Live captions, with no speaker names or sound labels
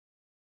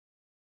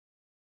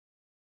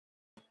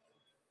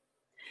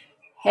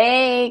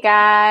Hey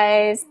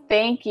guys,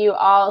 thank you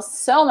all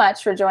so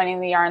much for joining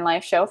the Yarn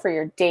Life Show for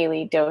your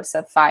daily dose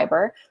of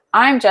fiber.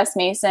 I'm Jess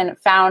Mason,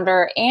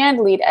 founder and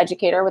lead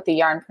educator with the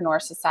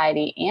Yarnpreneur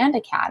Society and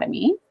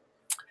Academy.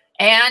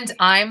 And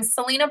I'm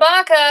Selena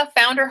Baca,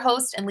 founder,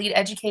 host, and lead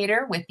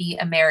educator with the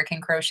American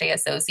Crochet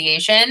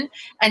Association.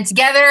 And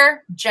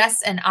together,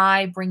 Jess and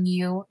I bring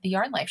you the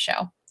Yarn Life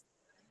Show.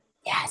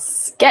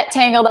 Yes, get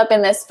tangled up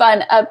in this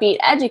fun, upbeat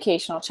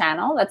educational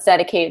channel that's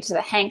dedicated to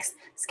the hanks,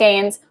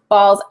 skeins,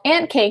 balls,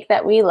 and cake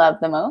that we love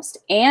the most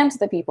and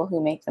the people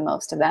who make the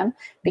most of them,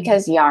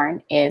 because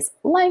yarn is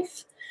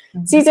life.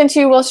 Season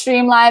 2 will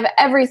stream live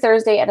every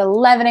Thursday at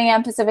 11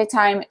 a.m. Pacific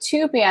time,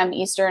 2 p.m.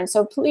 Eastern.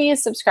 So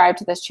please subscribe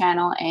to this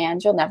channel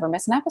and you'll never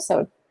miss an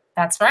episode.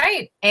 That's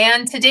right.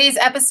 And today's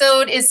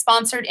episode is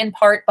sponsored in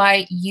part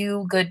by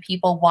you good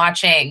people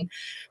watching.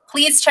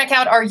 Please check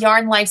out our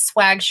Yarn Life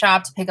swag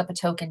shop to pick up a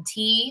token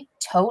tee,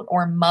 tote,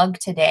 or mug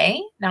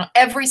today. Now,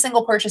 every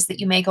single purchase that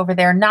you make over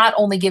there not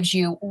only gives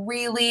you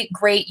really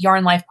great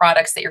Yarn Life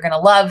products that you're going to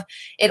love,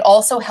 it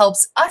also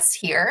helps us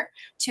here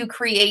to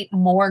create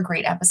more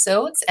great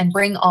episodes and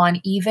bring on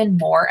even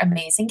more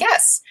amazing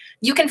guests.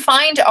 You can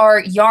find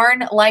our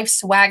Yarn Life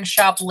swag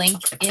shop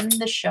link in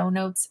the show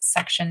notes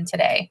section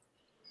today.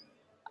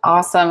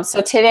 Awesome.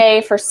 So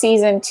today for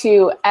season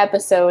 2,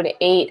 episode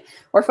 8,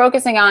 we're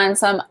focusing on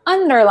some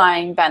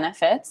underlying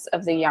benefits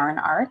of the yarn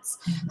arts,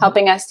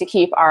 helping us to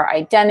keep our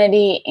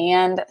identity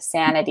and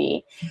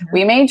sanity.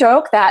 We may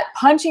joke that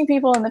punching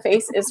people in the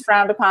face is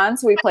frowned upon,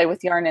 so we play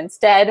with yarn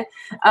instead.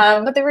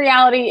 But the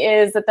reality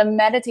is that the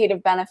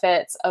meditative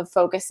benefits of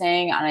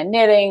focusing on a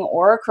knitting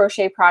or a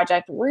crochet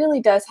project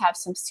really does have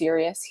some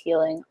serious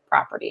healing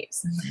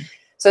properties.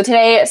 So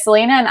today,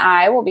 Selena and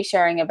I will be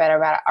sharing a bit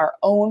about our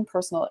own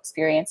personal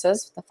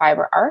experiences with the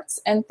fiber arts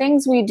and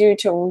things we do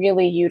to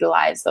really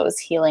utilize those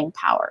healing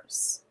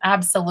powers.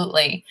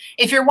 Absolutely.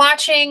 If you're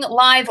watching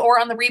live or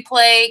on the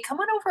replay, come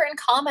on over and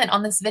comment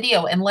on this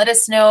video and let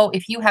us know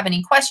if you have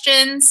any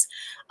questions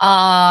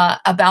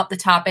about the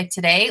topic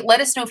today.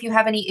 Let us know if you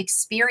have any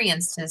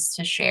experiences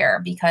to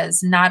share,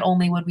 because not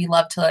only would we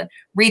love to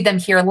read them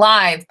here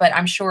live, but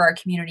I'm sure our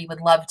community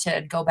would love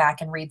to go back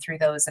and read through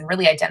those and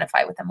really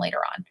identify with them later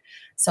on.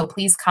 So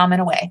please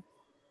comment away.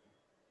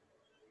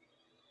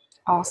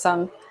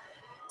 Awesome.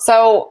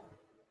 So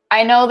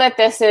I know that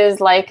this is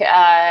like,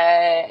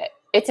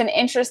 it's an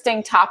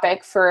interesting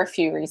topic for a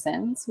few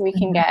reasons. We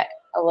can get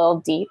a little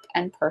deep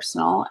and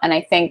personal, and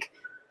I think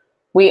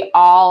we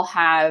all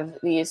have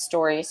these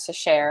stories to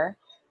share.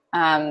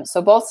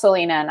 So both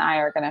Selena and I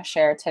are going to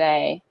share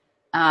today.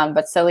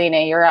 But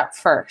Selena, you're up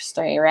first.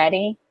 Are you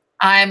ready?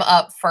 I'm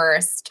up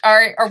first.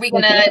 Are we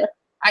going to...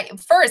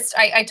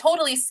 I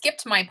totally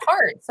skipped my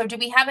part. So do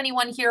we have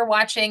anyone here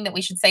watching that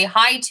we should say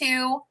hi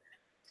to?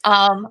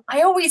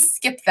 I always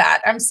skip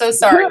that. I'm so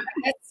sorry.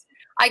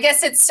 I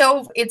guess it's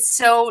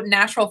so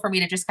natural for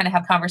me to just kind of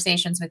have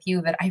conversations with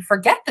you that I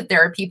forget that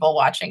there are people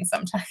watching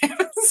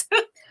sometimes.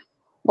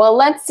 Well,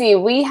 let's see.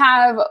 We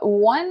have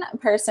one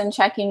person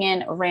checking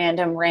in,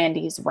 Random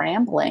Randy's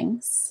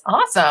Ramblings.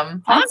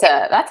 Awesome.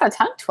 That's a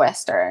tongue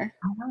twister.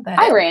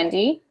 Hi,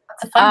 Randy.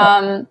 That's a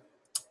fun one.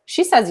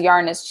 She says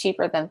yarn is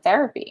cheaper than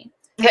therapy.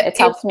 It's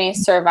helped me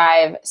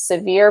survive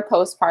severe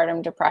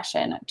postpartum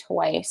depression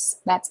twice.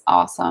 That's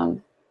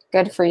awesome.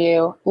 Good for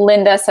you.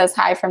 Linda says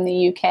hi from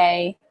the UK.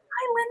 Hi,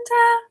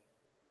 Linda.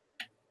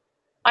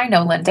 I know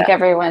Linda. I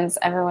think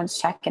everyone's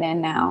checking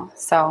in now.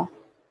 So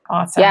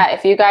awesome. Yeah,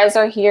 if you guys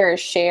are here,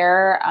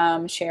 share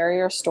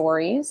your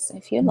stories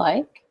if you'd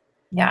like.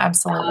 Yeah,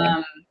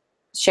 absolutely.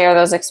 Share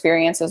those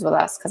experiences with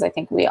us, because I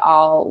think we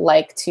all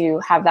like to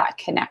have that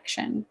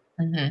connection.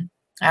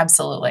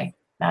 Absolutely.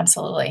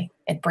 Absolutely.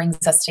 It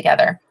brings us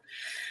together.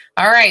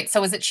 All right.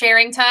 So is it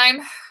sharing time?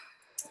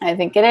 I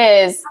think it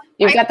is.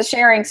 You've got the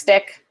sharing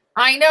stick.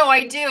 I know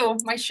I do.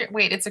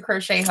 Wait, it's a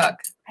crochet hook.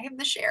 I have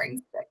the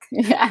sharing stick.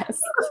 Yes.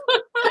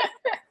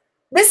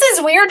 This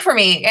is weird for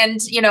me.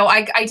 And, you know,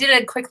 I did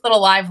a quick little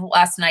live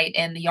last night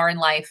in the Yarn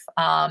Life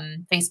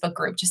Facebook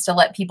group just to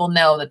let people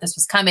know that this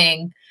was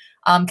coming.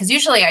 Because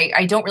usually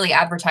I don't really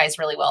advertise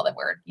really well that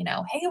we're, you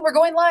know, hey, we're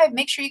going live.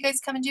 Make sure you guys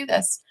come and do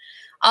this.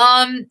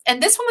 And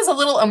this one was a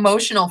little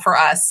emotional for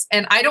us.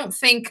 And I don't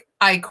think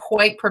I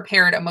quite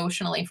prepared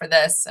emotionally for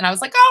this. And I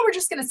was like, oh, we're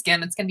just going to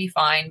skim. It's going to be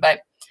fine.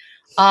 But,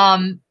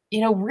 you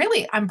know,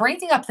 really, I'm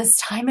breaking up this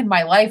time in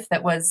my life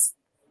that was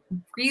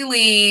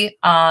really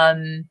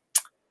kind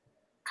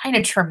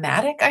of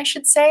traumatic, I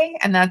should say.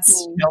 And that's,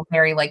 you know,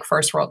 very like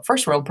first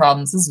world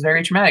problems. This is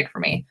very traumatic for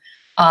me,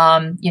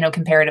 you know,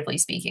 comparatively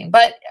speaking.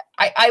 But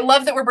I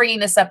love that we're bringing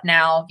this up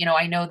now. You know,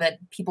 I know that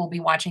people will be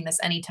watching this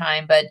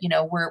anytime, but, you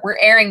know, we're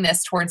airing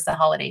this towards the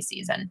holiday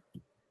season.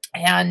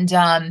 And,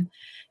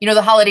 you know,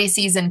 the holiday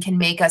season can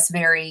make us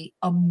very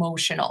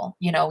emotional,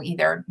 you know,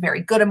 either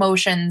very good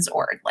emotions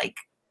or like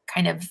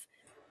kind of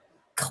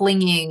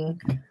clinging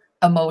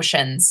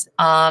emotions.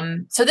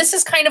 So this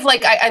is kind of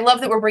like, I love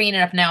that we're bringing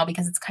it up now,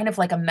 because it's kind of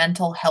like a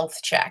mental health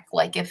check.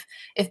 Like if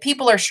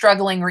people are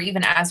struggling, or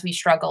even as we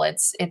struggle,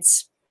 it's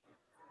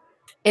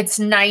it's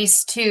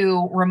nice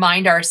to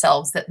remind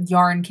ourselves that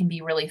yarn can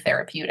be really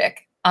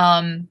therapeutic.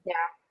 Yeah.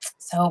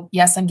 So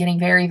yes, I'm getting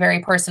very, very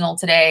personal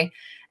today.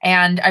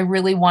 And I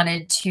really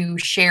wanted to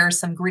share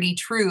some gritty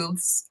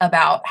truths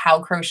about how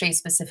crochet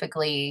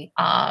specifically,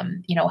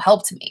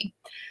 helped me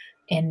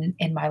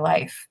in my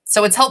life.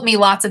 So it's helped me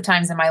lots of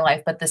times in my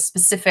life, but the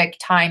specific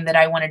time that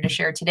I wanted to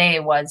share today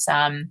was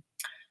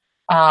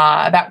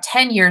about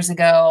 10 years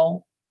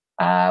ago.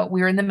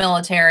 We were in the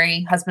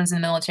military, husband's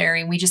in the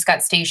military. We just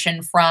got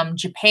stationed from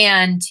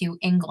Japan to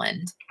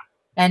England.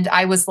 And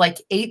I was like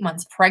 8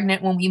 months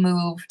pregnant when we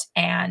moved.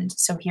 And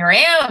so here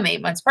I am,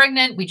 8 months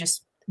pregnant. We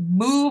just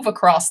move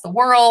across the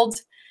world.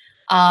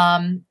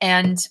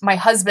 And my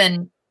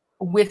husband,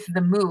 with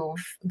the move,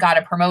 got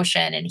a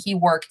promotion and he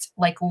worked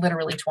like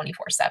literally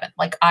 24/7.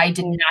 Like I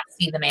did not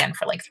see the man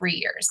for like 3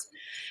 years.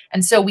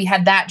 And so we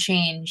had that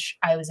change.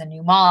 I was a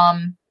new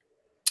mom.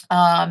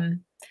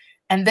 And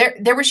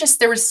there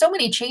was so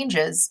many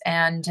changes.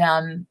 And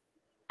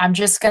I'm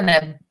just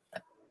gonna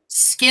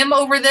skim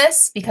over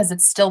this because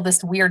it's still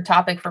this weird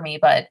topic for me,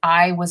 but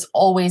I was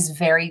always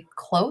very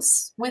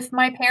close with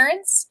my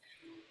parents.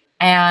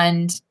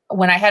 And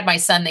when I had my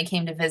son, they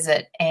came to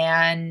visit,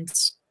 and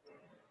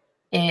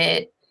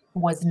it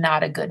was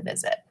not a good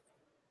visit.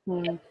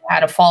 Mm.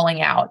 Had a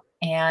falling out,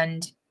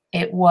 and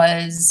it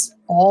was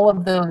all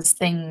of those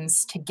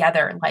things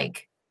together,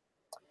 like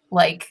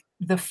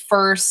the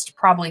first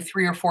probably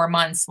 3 or 4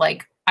 months,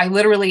 like I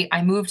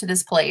moved to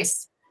this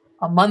place.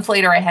 A month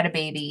later, I had a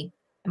baby,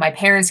 and my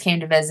parents came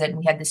to visit, and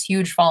we had this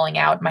huge falling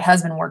out. My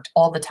husband worked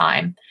all the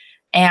time.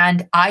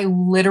 And I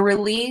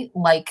literally,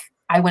 like,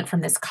 I went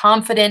from this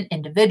confident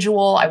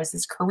individual. I was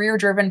this career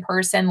driven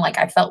person. Like,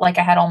 I felt like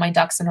I had all my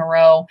ducks in a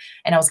row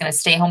and I was going to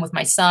stay home with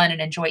my son and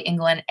enjoy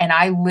England. And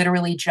I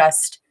literally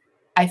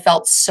I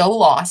felt so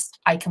lost.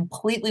 I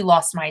completely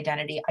lost my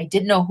identity. I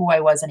didn't know who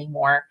I was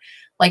anymore.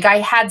 Like I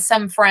had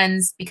some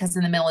friends because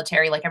in the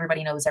military, like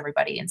everybody knows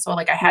everybody. And so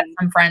like I had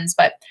some friends,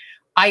 but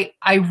I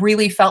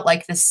really felt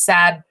like this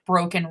sad,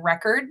 broken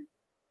record.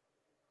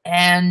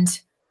 And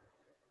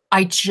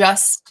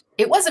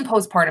it wasn't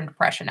postpartum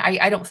depression.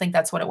 I don't think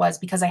that's what it was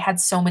because I had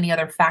so many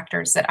other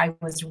factors that I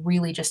was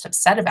really just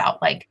upset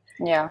about. Like,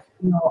 Yeah.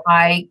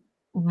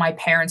 My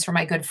parents were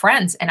my good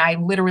friends and I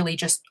literally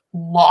just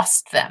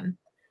lost them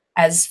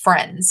as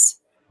friends.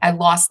 I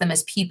lost them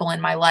as people in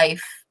my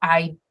life.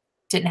 I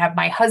didn't have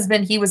my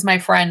husband. He was my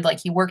friend. Like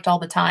he worked all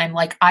the time.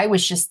 Like I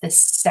was just this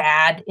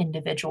sad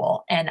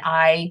individual and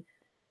I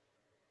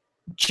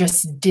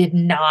just did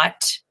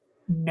not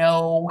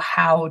know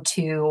how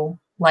to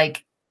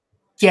like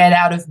get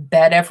out of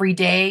bed every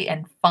day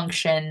and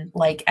function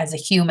like as a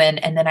human.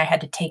 And then I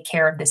had to take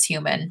care of this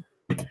human.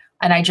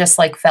 And I just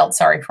like felt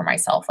sorry for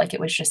myself. Like it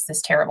was just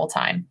this terrible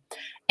time.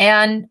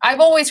 And I've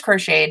always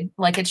crocheted.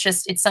 Like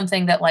it's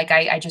something that like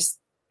I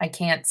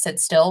can't sit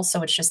still.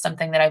 So it's just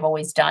something that I've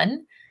always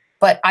done.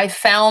 But I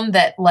found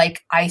that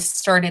like I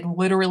started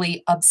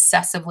literally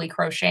obsessively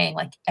crocheting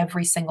like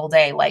every single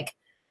day. Like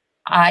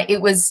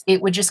it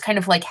would just kind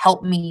of like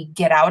help me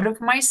get out of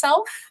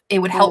myself. It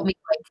would help me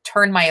like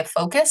turn my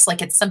focus.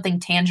 Like it's something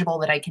tangible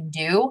that I can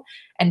do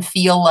and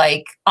feel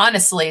like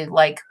honestly,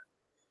 like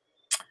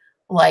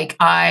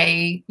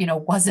I,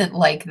 wasn't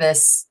like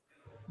this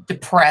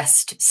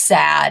depressed,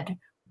 sad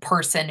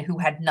person who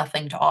had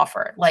nothing to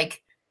offer.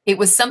 Like it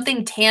was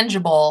something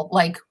tangible.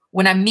 Like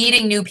when I'm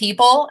meeting new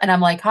people and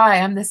I'm like, hi,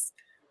 I'm this,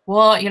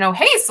 well,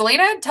 hey,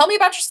 Selena, tell me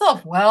about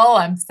yourself. Well,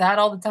 I'm sad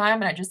all the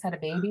time and I just had a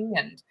baby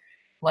and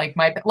like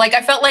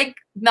I felt like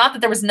not that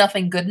there was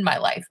nothing good in my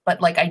life,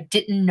 but like I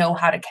didn't know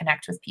how to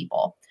connect with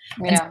people.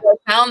 Yeah. And so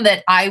I found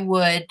that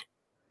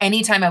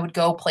anytime I would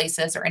go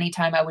places or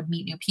anytime I would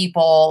meet new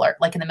people or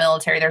like in the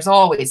military, there's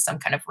always some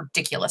kind of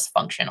ridiculous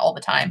function all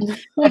the time.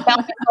 I found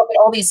myself at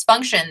all these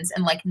functions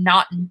and like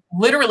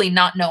literally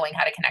not knowing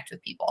how to connect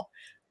with people.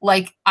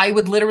 Like I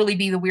would literally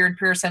be the weird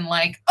person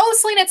like, oh,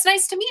 Selena, it's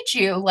nice to meet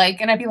you. Like,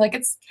 and I'd be like,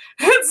 it's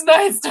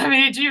nice to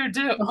meet you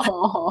too.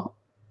 Oh.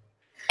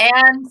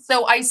 And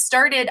so I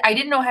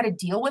didn't know how to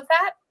deal with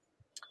that.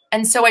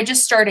 And so I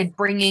just started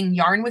bringing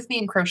yarn with me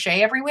and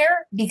crochet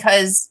everywhere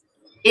because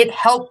it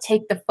helped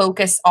take the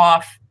focus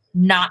off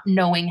not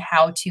knowing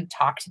how to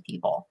talk to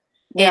people.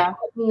 Yeah. It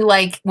helped me,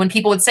 like when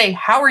people would say,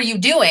 how are you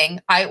doing?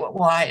 I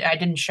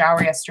didn't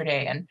shower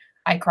yesterday and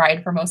I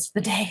cried for most of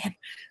the day.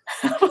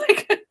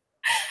 Like,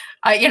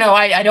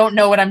 I don't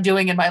know what I'm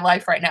doing in my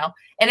life right now.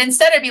 And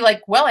instead I'd be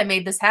like, well, I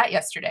made this hat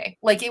yesterday.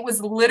 Like it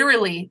was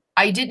literally,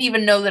 I didn't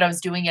even know that I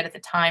was doing it at the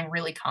time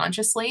really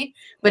consciously,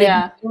 but it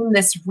became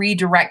this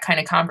redirect kind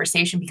of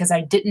conversation because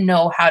I didn't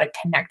know how to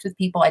connect with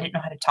people. I didn't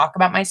know how to talk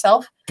about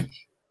myself.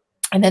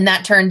 And then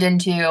that turned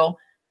into,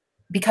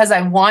 because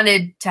I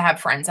wanted to have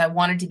friends, I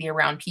wanted to be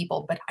around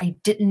people, but I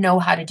didn't know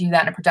how to do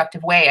that in a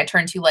productive way. I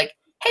turned to like,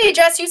 hey,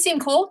 Jess, you seem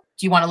cool.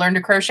 Do you want to learn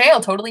to crochet?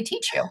 I'll totally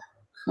teach you.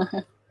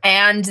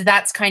 And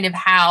that's kind of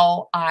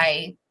how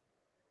I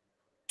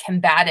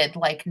combated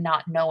like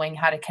not knowing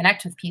how to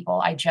connect with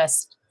people. I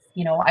just,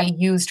 I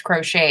used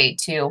crochet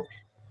to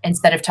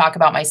instead of talk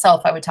about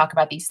myself, I would talk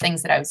about these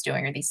things that I was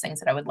doing or these things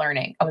that I was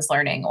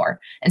learning. Or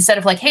instead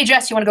of like, hey,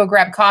 Jess, you want to go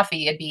grab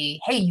coffee? It'd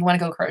be, hey, you want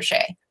to go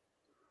crochet?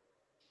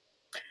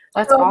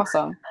 That's So,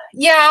 awesome.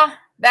 yeah,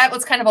 that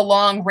was kind of a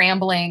long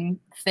rambling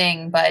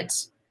thing, but,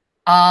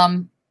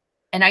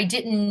 and I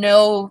didn't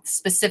know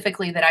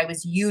specifically that I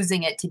was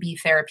using it to be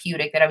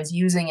therapeutic, that I was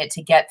using it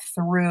to get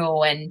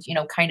through and, you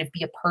know, kind of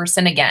be a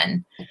person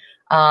again.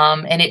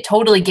 And it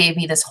totally gave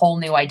me this whole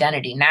new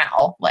identity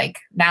now. Like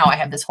now I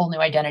have this whole new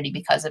identity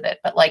because of it,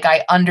 but like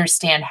I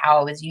understand how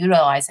I was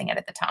utilizing it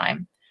at the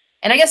time.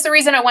 And I guess the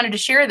reason I wanted to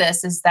share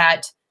this is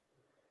that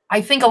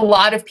I think a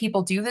lot of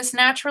people do this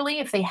naturally.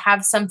 If they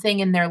have something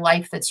in their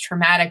life that's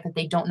traumatic that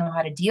they don't know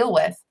how to deal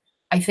with,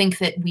 I think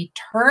that we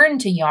turn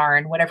to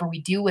yarn, whatever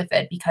we do with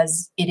it,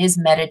 because it is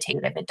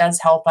meditative. It does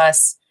help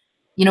us,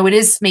 you know, it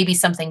is maybe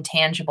something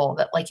tangible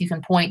that like you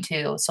can point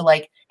to. So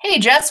like, hey,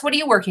 Jess, what are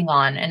you working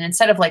on? And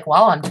instead of like,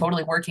 well, I'm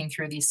totally working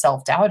through these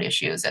self-doubt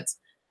issues, it's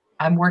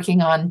I'm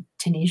working on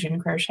Tunisian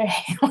crochet.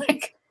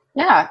 Like,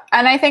 Yeah.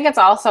 And I think it's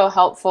also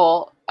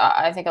helpful.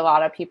 I think a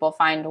lot of people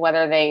find,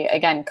 whether they,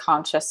 again,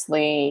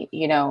 consciously,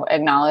 you know,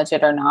 acknowledge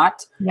it or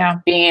not, yeah,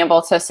 being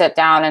able to sit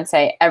down and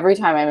say, every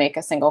time I make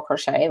a single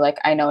crochet, like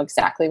I know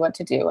exactly what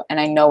to do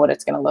and I know what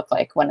it's going to look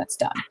like when it's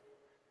done.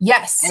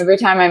 yes. Every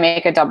time I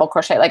make a double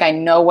crochet, like I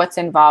know what's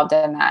involved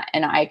in that.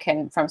 And I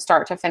can, from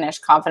start to finish,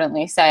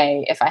 confidently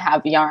say, if I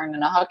have yarn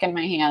and a hook in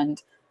my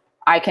hand,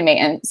 I can make,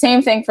 and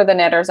same thing for the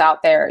knitters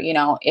out there. You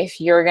know, if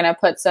you're going to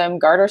put some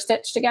garter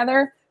stitch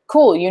together,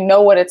 cool. You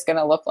know what it's going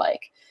to look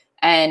like.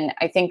 And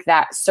I think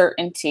that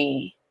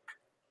certainty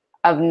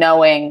of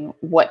knowing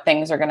what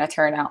things are going to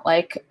turn out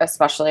like,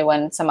 especially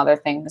when some other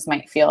things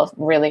might feel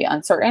really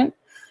uncertain,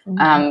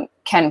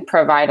 can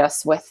provide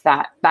us with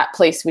that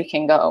place we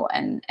can go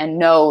and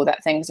know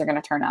that things are going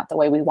to turn out the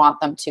way we want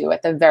them to,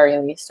 at the very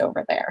least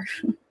over there.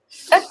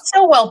 That's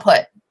so well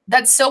put.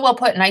 That's so well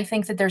put. And I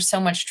think that there's so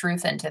much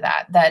truth into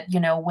that, that, you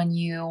know, when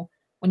you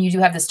do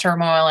have this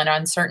turmoil and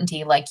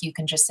uncertainty, like you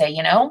can just say,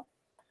 you know,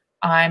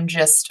 I'm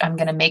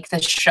going to make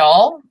this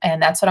shawl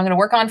and that's what I'm going to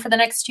work on for the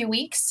next 2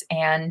 weeks.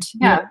 And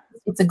you know,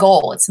 it's a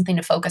goal. It's something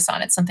to focus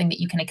on. It's something that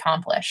you can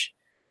accomplish.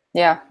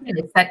 Yeah. And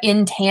it's that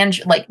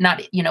intangible, like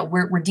not, you know,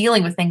 we're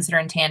dealing with things that are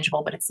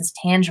intangible, but it's this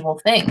tangible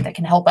thing that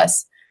can help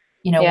us,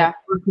 you know,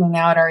 working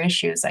out our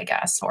issues, I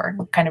guess, or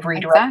kind of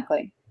redirect.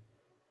 Exactly.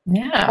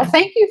 Yeah. Well,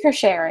 thank you for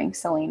sharing,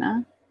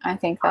 Selena. I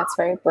think that's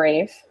very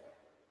brave.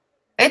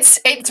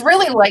 It's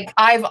really like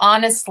I've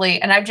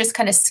honestly, and I've just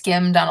kind of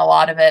skimmed on a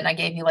lot of it, and I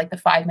gave you like the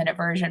 5-minute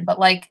version, but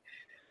like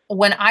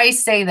when I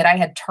say that I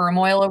had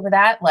turmoil over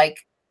that,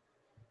 like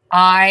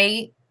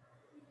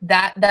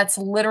that's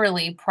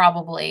literally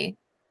probably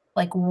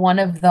like one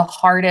of the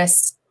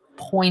hardest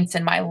points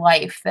in my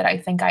life that I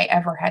think I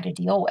ever had to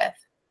deal with.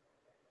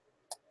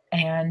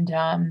 And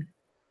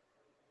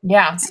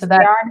yeah, so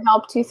that yarn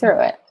helped you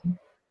through it.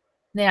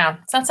 Yeah,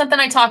 it's not something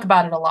I talk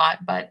about it a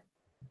lot, but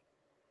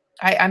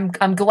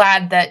I'm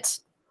glad that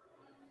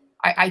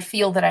I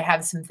feel that I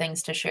have some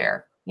things to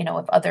share. You know,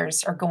 if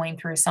others are going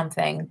through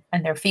something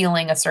and they're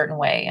feeling a certain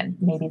way and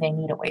maybe they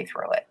need a way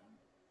through it.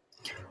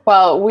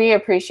 Well, we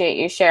appreciate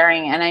you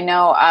sharing. And I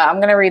know I'm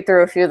going to read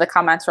through a few of the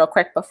comments real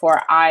quick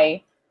before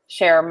I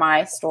share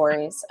my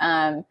stories.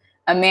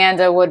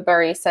 Amanda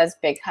Woodbury says,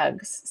 big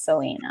hugs,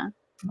 Selena.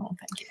 Oh,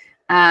 thank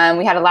you.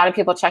 We had a lot of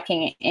people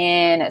checking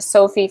in.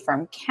 Sophie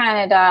from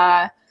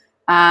Canada.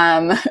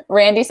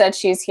 Randy said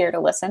she's here to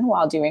listen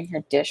while doing her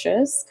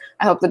dishes.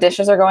 I hope the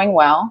dishes are going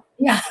well.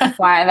 Yeah.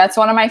 Why? That's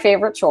one of my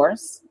favorite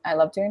chores. I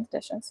love doing the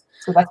dishes.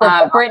 So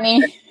that's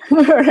Brittany,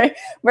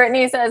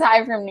 Brittany says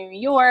hi from New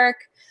York.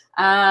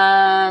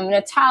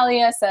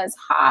 Natalia says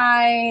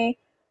hi.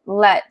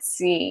 Let's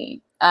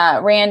see.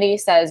 Randy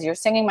says, you're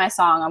singing my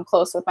song. I'm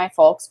close with my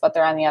folks, but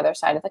they're on the other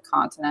side of the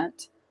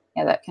continent.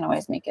 Yeah, that can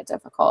always make it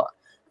difficult.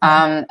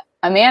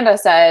 Amanda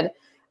said,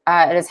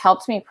 it has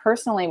helped me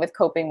personally with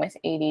coping with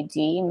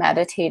ADD,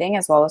 meditating,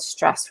 as well as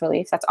stress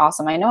relief. That's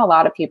awesome. I know a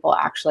lot of people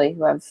actually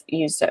who have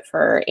used it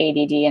for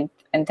ADD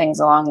and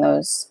things along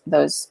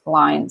those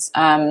lines.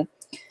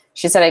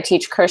 She said, I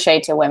teach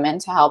crochet to women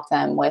to help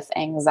them with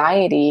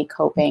anxiety,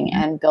 coping,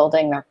 and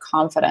building their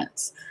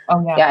confidence.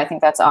 Oh, yeah. Yeah, I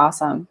think that's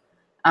awesome.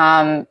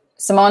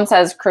 Simone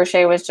says,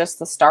 crochet was just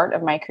the start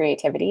of my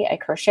creativity. I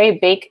crochet,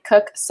 bake,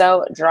 cook,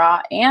 sew,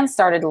 draw, and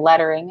started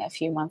lettering a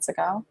few months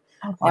ago.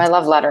 Oh, I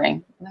love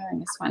lettering.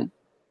 Lettering is fun.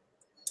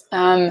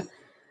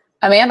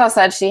 Amanda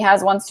said she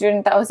has one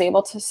student that was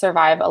able to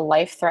survive a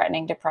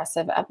life-threatening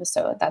depressive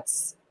episode.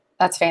 That's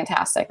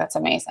fantastic. That's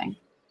amazing.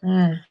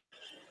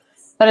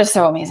 That is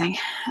so amazing.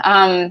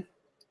 I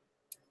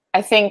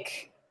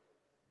think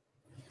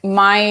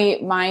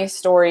my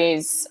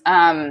stories,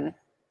 I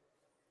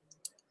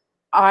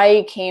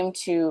came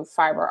to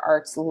fiber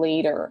arts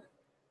later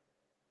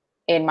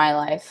in my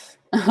life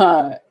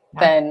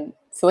than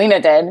Selena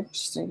did.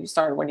 You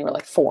started when you were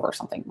like 4 or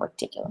something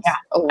ridiculous. Yeah,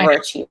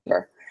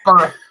 overachiever.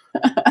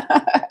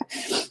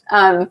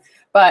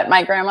 But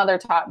my grandmother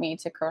taught me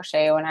to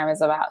crochet when I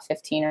was about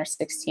 15 or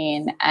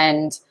 16.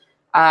 And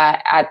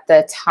At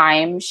the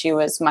time, she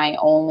was my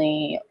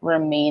only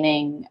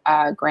remaining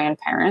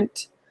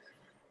grandparent.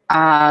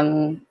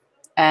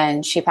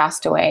 And she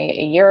passed away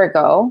a year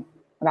ago,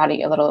 about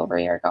a little over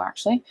a year ago,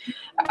 actually.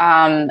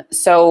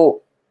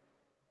 So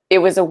it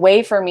was a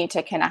way for me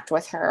to connect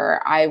with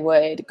her. I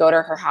would go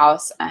to her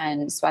house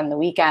and spend the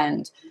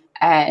weekend,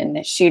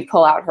 and she'd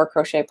pull out her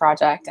crochet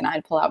project and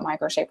I'd pull out my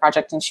crochet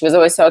project. And she was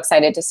always so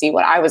excited to see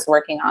what I was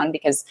working on,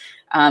 because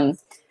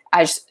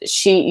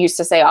she used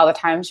to say all the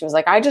time, she was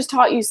like, I just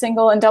taught you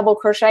single and double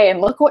crochet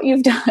and look what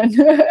you've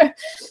done.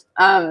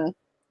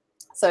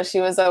 So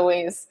she was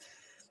always,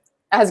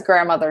 as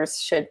grandmothers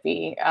should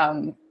be,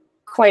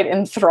 quite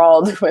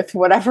enthralled with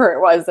whatever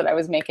it was that I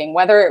was making,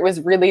 whether it was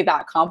really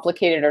that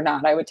complicated or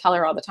not. I would tell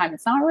her all the time,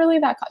 it's not really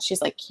that.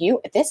 She's like,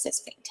 this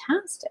is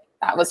fantastic.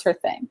 That was her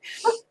thing.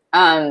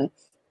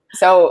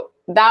 So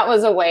that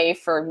was a way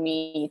for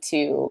me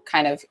to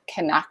kind of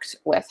connect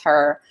with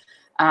her.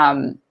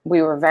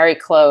 We were very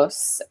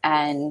close,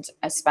 and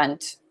I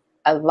spent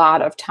a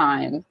lot of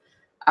time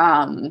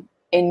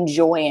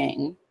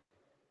enjoying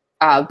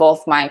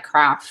both my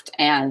craft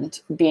and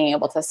being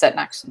able to sit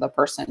next to the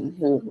person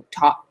who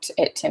taught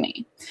it to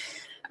me.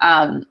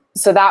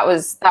 So that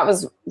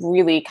was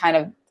really kind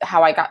of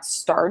how I got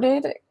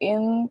started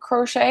in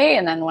crochet.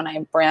 And then when I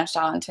branched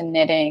out into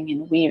knitting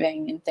and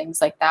weaving and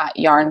things like that,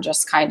 yarn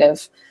just kind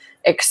of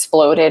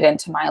exploded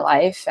into my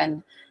life.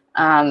 And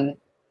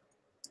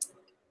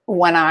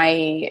when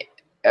I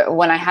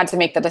had to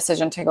make the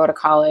decision to go to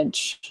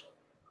college,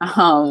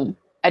 I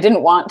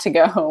didn't want to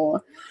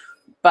go,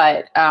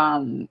 but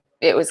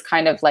it was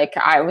kind of like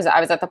I was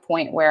at the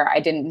point where I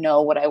didn't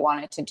know what I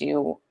wanted to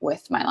do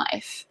with my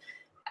life.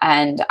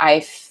 And I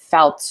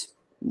felt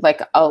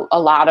like a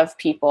lot of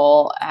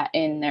people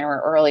in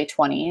their early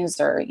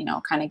 20s, or,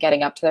 kind of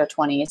getting up to their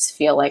 20s,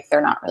 feel like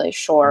they're not really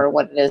sure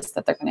what it is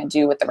that they're going to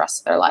do with the rest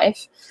of their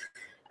life.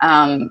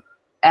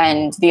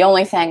 And the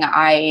only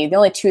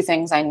two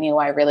things I knew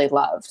I really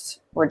loved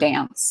were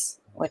dance,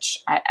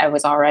 which I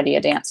was already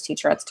a dance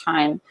teacher at the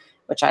time,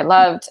 which I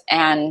loved,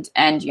 and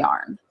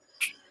yarn.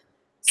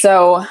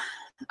 So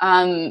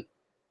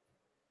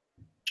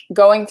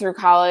going through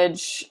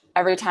college,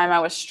 every time I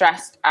was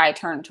stressed, I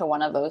turned to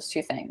one of those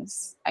two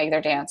things. I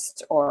either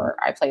danced or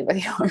I played with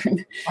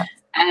yarn.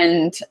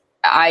 And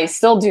I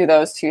still do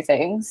those two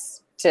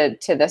things to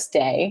this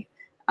day.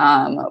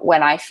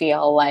 When I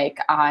feel like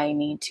I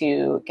need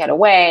to get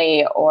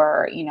away,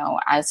 or,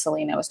 as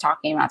Selena was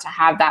talking about, to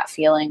have that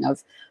feeling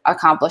of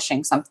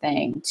accomplishing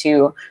something,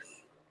 to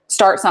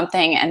start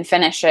something and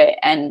finish it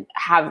and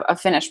have a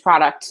finished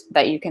product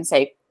that you can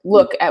say,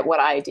 look at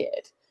what I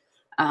did,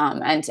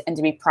 and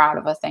to be proud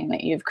of a thing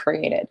that you've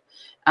created.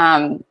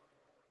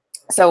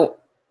 So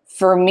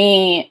for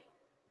me,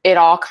 it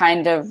all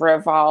kind of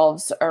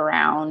revolves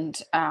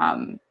around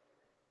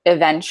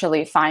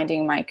eventually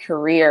finding my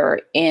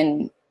career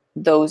in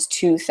those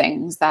two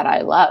things that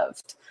I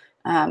loved.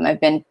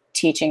 I've been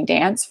teaching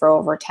dance for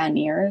over 10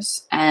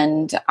 years,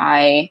 and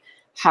I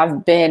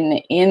have been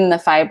in the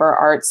fiber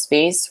art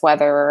space,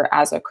 whether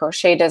as a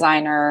crochet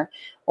designer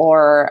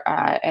or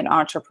an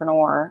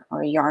entrepreneur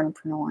or a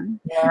yarnpreneur,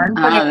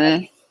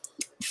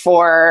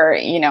 for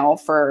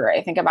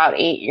I think about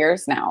 8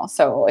 years now.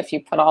 So if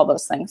you put all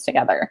those things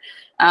together,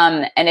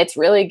 and it's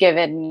really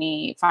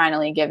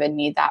finally given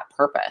me that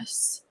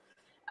purpose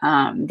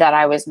that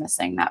I was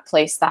missing, that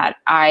place that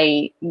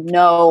I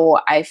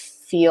know I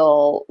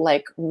feel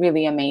like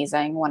really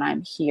amazing when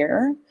I'm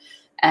here.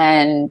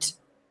 And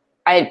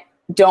I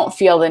don't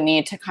feel the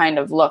need to kind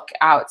of look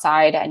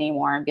outside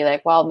anymore and be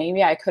like, well,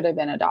 maybe I could have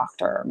been a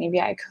doctor, or maybe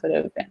I could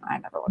have been, I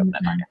never would have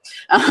been a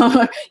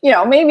doctor.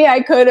 Maybe I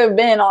could have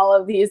been all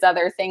of these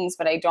other things,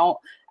 but I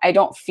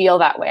don't feel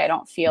that way. I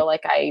don't feel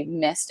like I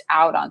missed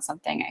out on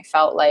something. I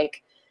felt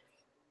like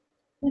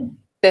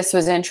this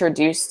was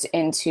introduced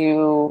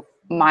into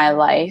my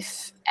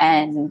life,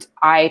 and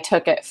I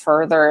took it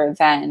further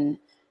than,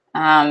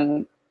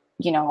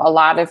 a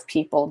lot of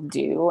people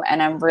do.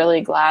 And I'm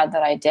really glad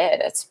that I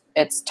did.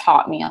 It's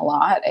taught me a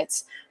lot.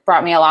 It's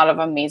brought me a lot of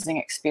amazing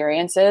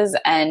experiences.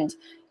 And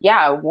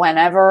yeah,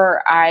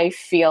 whenever I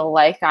feel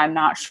like I'm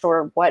not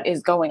sure what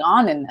is going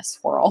on in this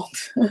world,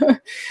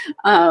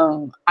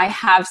 I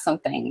have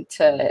something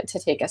to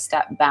take a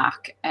step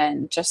back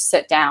and just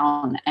sit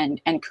down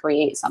and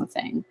create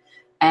something.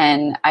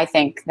 And I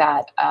think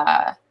that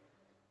a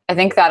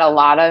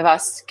lot of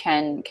us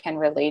can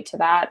relate to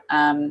that.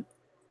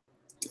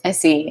 I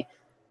see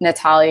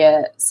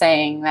Natalia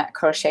saying that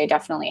crochet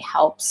definitely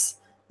helps.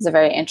 It's a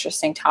very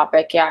interesting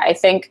topic. Yeah, I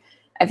think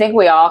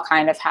we all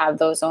kind of have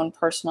those own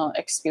personal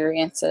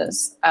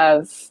experiences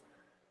of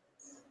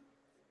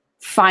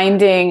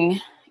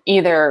finding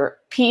either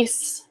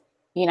peace,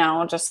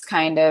 just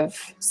kind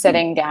of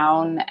sitting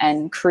down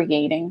and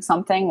creating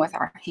something with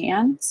our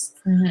hands,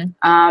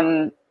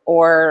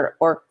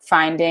 or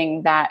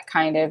finding that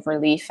kind of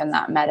relief and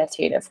that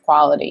meditative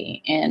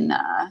quality in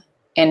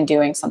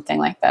doing something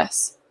like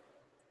this.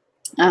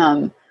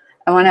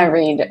 I want to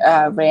read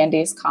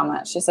Randy's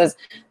comment. She says,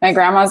 my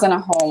grandma's in a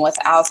home with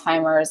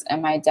Alzheimer's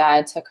and my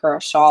dad took her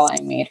a shawl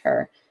I made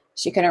her.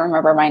 She couldn't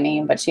remember my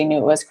name, but she knew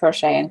it was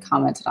crochet and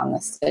commented on the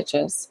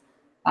stitches.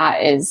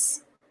 That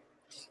is,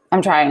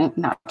 I'm trying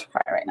not to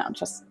cry right now,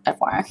 just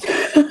FYI.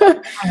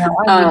 I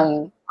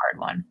know, hard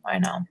one. I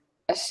know.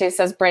 She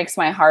says, breaks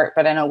my heart,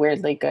 but in a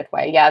weirdly good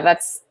way. Yeah,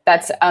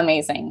 that's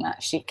amazing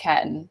that she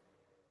can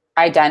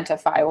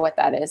identify what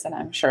that is. And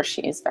I'm sure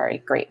she is very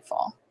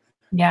grateful.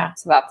 Yeah.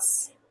 So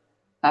that's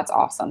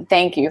awesome.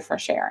 Thank you for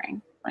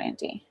sharing,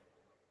 Randy.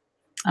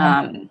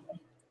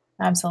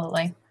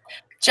 Absolutely.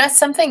 Just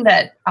something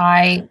that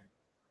I,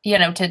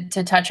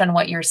 to touch on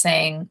what you're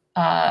saying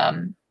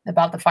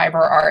about the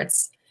fiber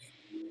arts,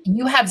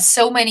 you have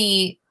so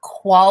many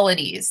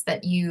qualities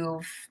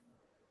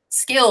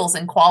skills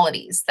and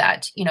qualities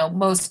that,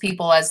 most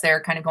people, as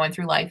they're kind of going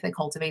through life, they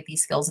cultivate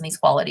these skills and these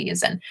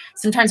qualities. And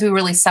sometimes we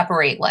really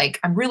separate, like,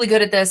 I'm really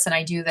good at this and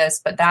I do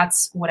this, but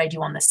that's what I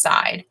do on the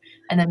side.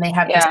 And then they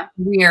have this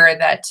career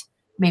that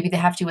maybe they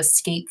have to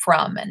escape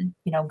from and,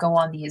 go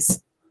on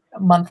these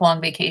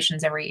month-long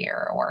vacations every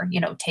year or,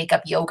 take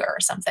up yoga or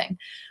something.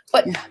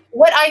 But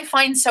what I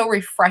find so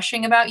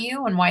refreshing about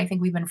you and why I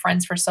think we've been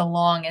friends for so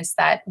long is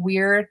that we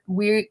are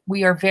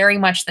very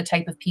much the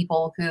type of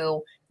people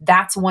who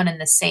that's one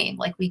and the same.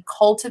 Like, we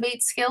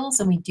cultivate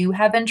skills and we do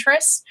have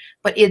interests,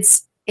 but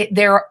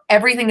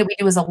everything that we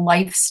do is a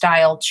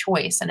lifestyle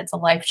choice and it's a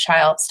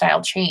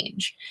lifestyle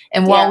change.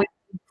 And while we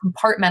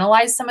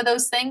compartmentalize some of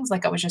those things,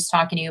 like I was just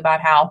talking to you about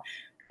how,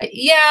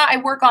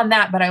 I work on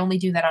that, but I only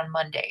do that on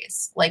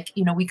Mondays. Like,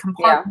 we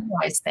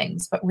compartmentalize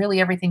things, but really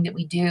everything that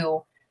we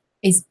do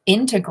is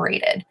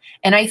integrated.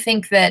 And I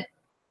think that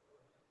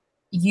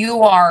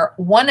you are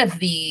one of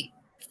the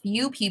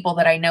few people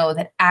that I know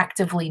that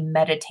actively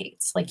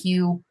meditates. Like,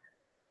 you,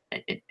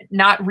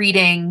 not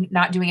reading,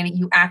 not doing anything,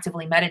 you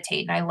actively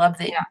meditate. And I love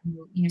that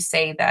you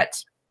say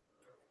that,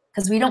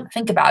 because we don't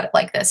think about it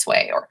like this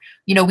way. Or,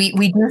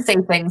 we do say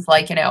things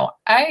like,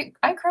 I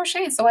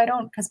crochet, so I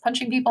don't, because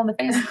punching people in the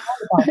face is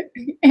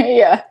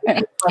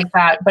like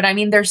that. But I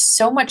mean, there's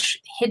so much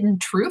hidden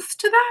truth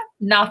to that.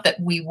 Not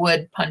that we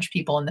would punch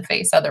people in the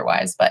face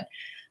otherwise, but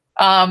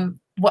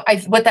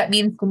what that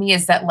means to me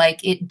is that, like,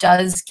 it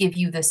does give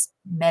you this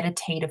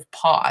meditative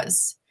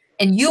pause,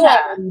 and you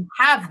already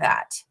have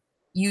that.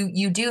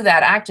 You do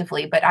that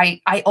actively, but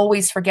I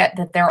always forget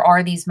that there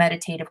are these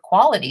meditative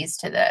qualities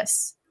to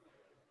this.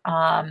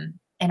 And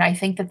I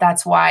think that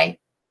that's why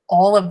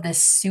all of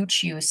this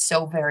suits you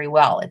so very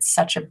well. It's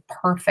such a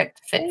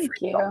perfect fit for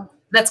you.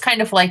 That's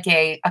kind of like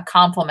a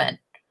compliment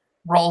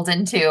rolled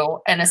into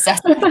an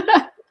assessment.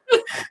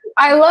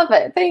 I love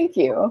it. Thank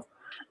you.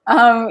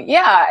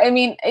 I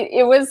mean,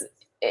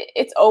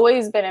 it's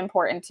always been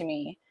important to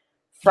me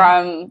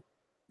from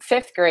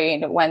 5th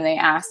grade when they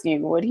asked you,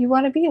 what do you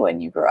want to be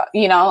when you grow up?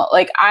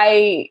 Like,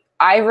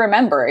 I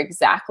remember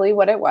exactly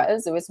what it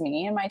was. It was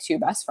me and my 2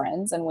 best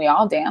friends, and we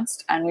all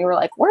danced, and we were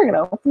like, we're going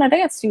to open a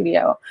dance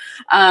studio.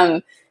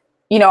 I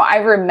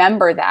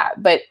remember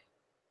that, but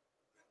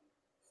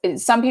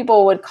some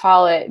people would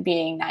call it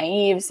being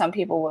naive. Some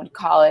people would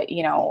call it,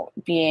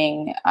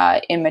 being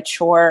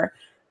immature.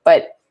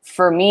 But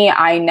for me,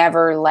 I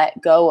never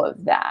let go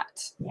of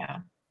that. Yeah.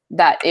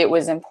 That it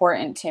was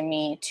important to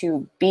me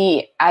to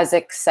be as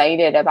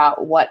excited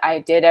about what I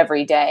did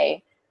every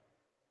day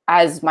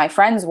as my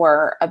friends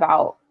were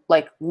about,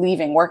 like,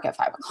 leaving work at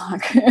 5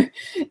 o'clock.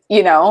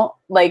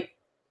 Like,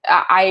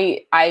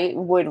 I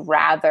would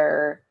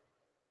rather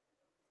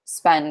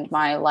spend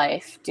my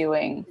life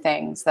doing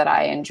things that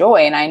I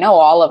enjoy. And I know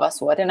all of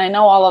us would, and I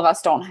know all of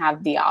us don't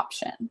have the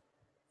option.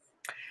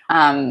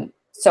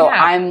 So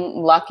I'm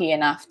lucky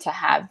enough to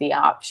have the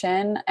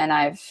option, and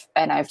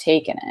I've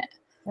taken it.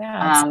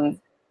 Yeah.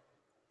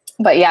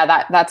 But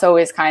that's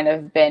always kind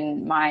of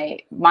been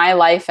my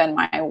life and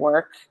my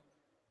work.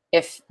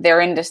 If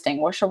they're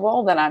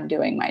indistinguishable, then I'm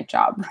doing my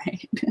job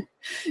right.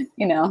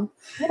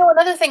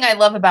 Another thing I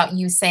love about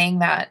you saying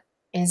that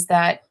is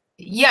that,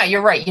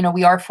 you're right.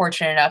 We are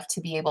fortunate enough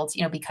to be able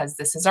to, because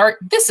this is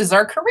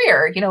our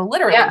career,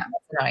 literally,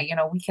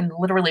 we can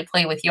literally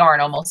play with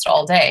yarn almost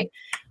all day.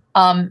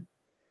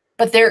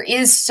 But there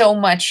is so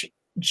much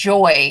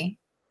joy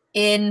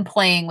in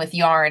playing with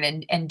yarn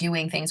and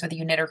doing things, whether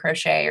you knit or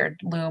crochet or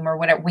loom or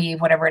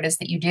whatever it is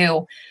that you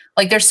do.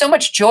 Like, there's so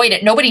much joy in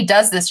it. Nobody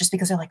does this just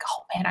because they're like,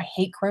 oh man, I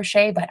hate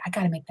crochet, but I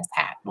got to make this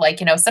hat.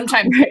 Like,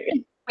 sometimes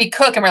we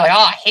cook and we're like,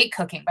 oh, I hate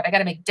cooking, but I got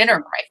to make dinner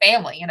for my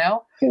family,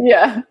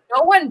 Yeah.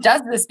 No one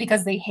does this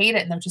because they hate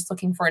it and they're just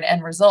looking for an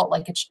end result.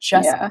 Like, it's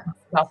just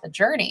about the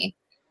journey.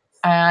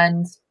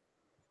 And,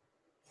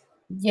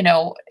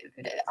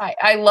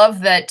 I love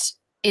that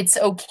it's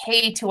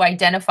okay to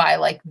identify,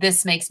 like,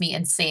 this makes me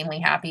insanely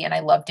happy and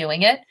I love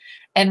doing it.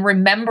 And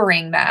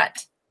remembering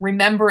that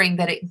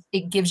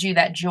it gives you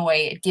that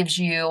joy. It gives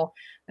you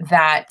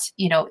that,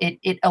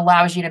 it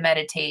allows you to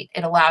meditate.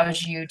 It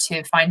allows you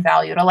to find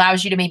value. It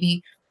allows you to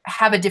maybe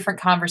have a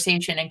different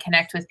conversation and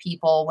connect with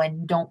people when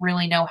you don't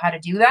really know how to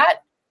do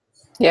that.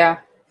 Yeah.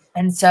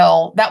 And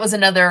so that was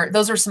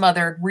those are some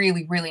other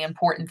really, really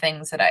important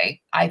things that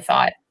I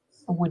thought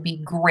would be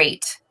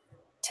great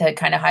to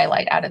kind of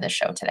highlight out of the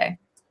show today.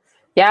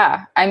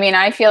 Yeah. I mean,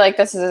 I feel like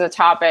this is a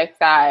topic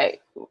that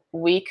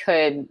we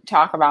could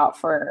talk about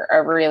for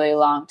a really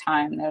long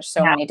time. There's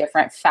so many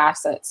different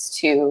facets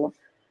to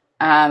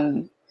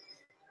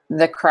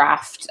the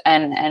craft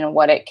and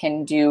what it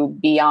can do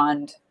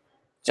beyond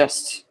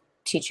just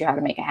teach you how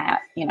to make a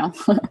hat, you know?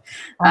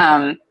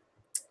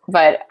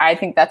 But I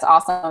think that's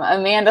awesome.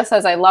 Amanda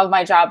says, I love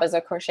my job as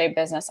a crochet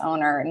business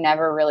owner. It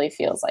never really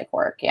feels like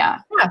work. Yeah.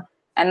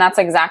 And that's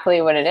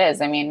exactly what it is.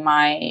 I mean,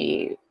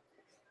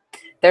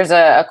 there's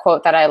a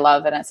quote that I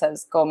love, and it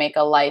says, go make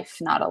a life,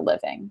 not a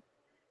living.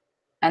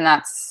 And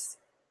that's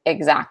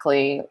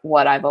exactly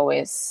what I've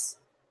always,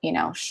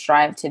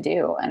 strived to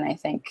do. And I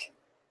think,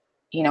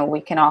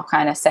 we can all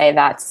kind of say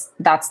that's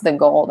the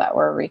goal that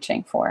we're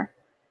reaching for.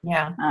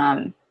 Yeah.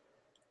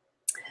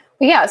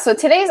 But yeah, so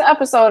today's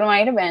episode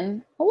might have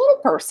been a little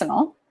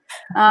personal,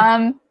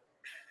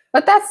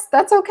 but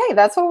that's okay.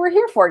 That's what we're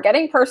here for.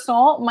 Getting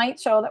personal might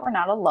show that we're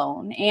not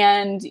alone,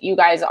 and you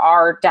guys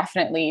are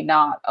definitely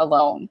not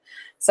alone.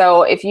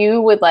 So if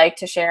you would like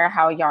to share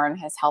how yarn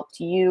has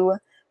helped you,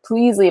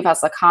 please leave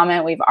us a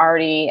comment. We've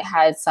already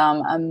had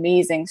some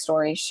amazing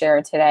stories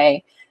shared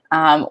today.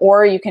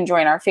 Or you can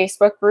join our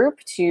Facebook group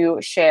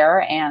to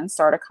share and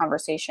start a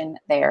conversation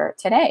there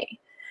today.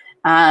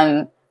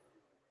 I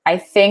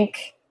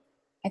think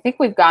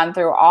we've gone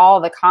through all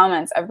the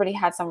comments. Everybody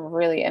had some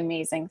really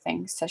amazing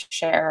things to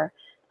share.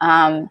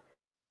 That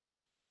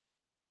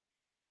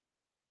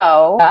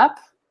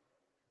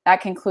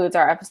concludes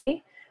our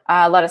episode.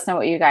 Let us know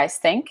what you guys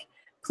think.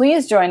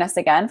 Please join us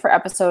again for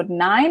episode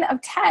 9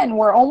 of 10.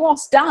 We're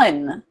almost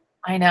done.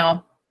 I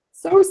know.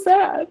 So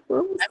sad.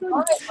 We're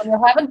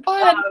having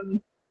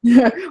fun.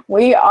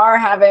 We are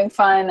having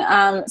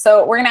fun.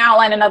 So we're going to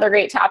outline another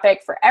great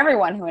topic for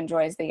everyone who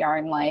enjoys the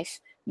yarn life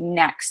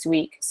next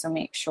week. So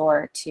make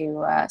sure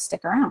to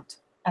stick around.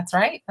 That's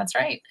right. That's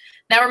right.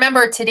 Now,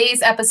 remember,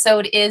 today's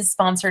episode is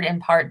sponsored in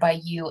part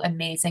by you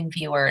amazing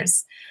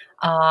viewers.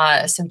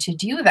 So to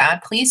do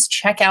that, please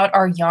check out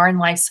our Yarn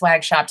Life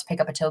swag shop to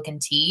pick up a token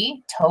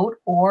tee, tote,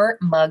 or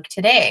mug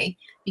today,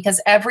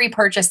 because every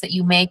purchase that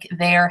you make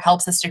there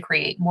helps us to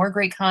create more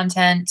great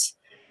content,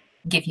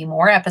 give you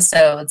more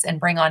episodes, and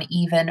bring on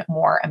even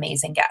more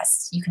amazing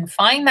guests. You can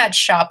find that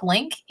shop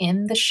link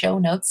in the show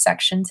notes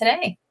section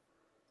today.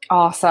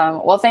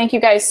 Awesome. Well, thank you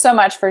guys so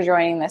much for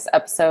joining this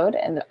episode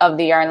of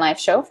the Yarn Life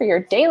Show for your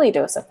daily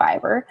dose of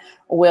fiber.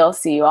 We'll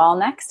see you all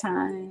next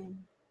time.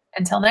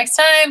 Until next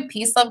time,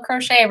 peace, love,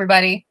 crochet,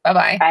 everybody.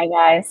 Bye-bye. Bye,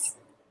 guys.